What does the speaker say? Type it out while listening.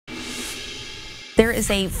There is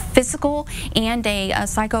a physical and a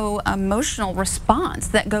psycho-emotional response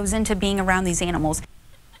that goes into being around these animals.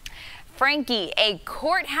 Frankie, a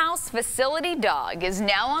courthouse facility dog, is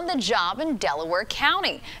now on the job in Delaware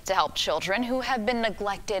County to help children who have been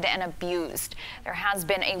neglected and abused. There has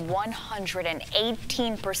been a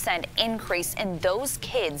 118% increase in those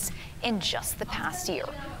kids in just the past year.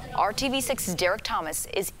 RTV6's Derek Thomas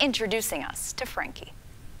is introducing us to Frankie.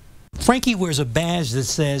 Frankie wears a badge that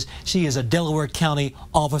says she is a Delaware County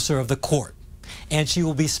officer of the court, and she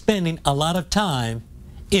will be spending a lot of time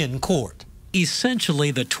in court.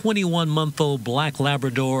 Essentially, the 21-month-old black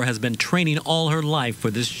Labrador has been training all her life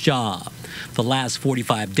for this job. The last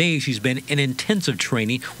 45 days, she's been in intensive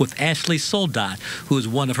training with Ashley Soldat, who is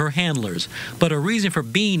one of her handlers. But her reason for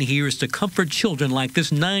being here is to comfort children like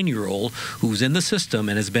this 9-year-old who's in the system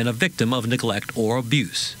and has been a victim of neglect or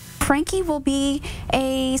abuse. Frankie will be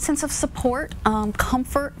a sense of support,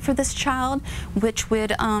 comfort for this child, which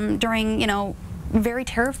would, during, very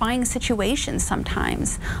terrifying situations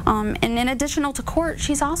sometimes. And in addition to court,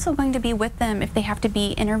 she's also going to be with them if they have to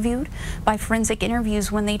be interviewed by forensic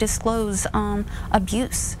interviews when they disclose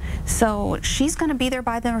abuse. So she's going to be there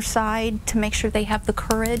by their side to make sure they have the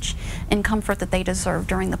courage and comfort that they deserve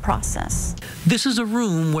during the process. This is a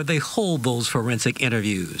room where they hold those forensic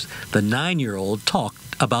interviews. The 9-year-old talked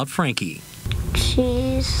about Frankie.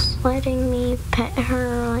 She's letting me pet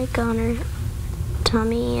her like on her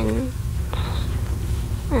tummy, and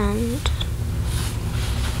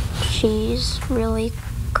she's really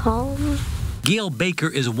calm. Gail Baker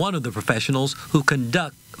is one of the professionals who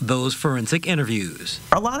conduct those forensic interviews.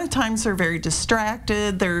 A lot of times they're very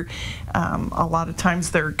distracted. A lot of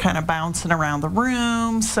times they're kind of bouncing around the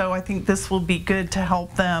room. So I think this will be good to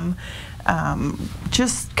help them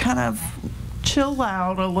just kind of chill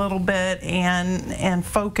out a little bit and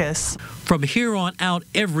focus. From here on out,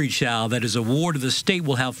 every child that is a ward of the state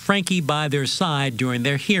will have Frankie by their side during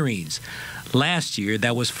their hearings. Last year,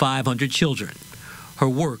 that was 500 children. Her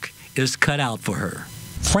work is cut out for her.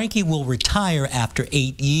 Frankie will retire after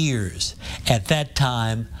 8 years. At that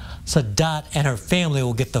time, Sadat and her family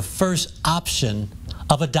will get the first option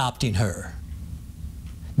of adopting her.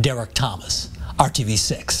 Derek Thomas,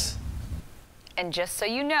 RTV6. And just so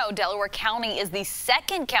you know, Delaware County is the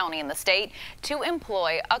second county in the state to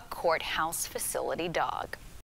employ a courthouse facility dog.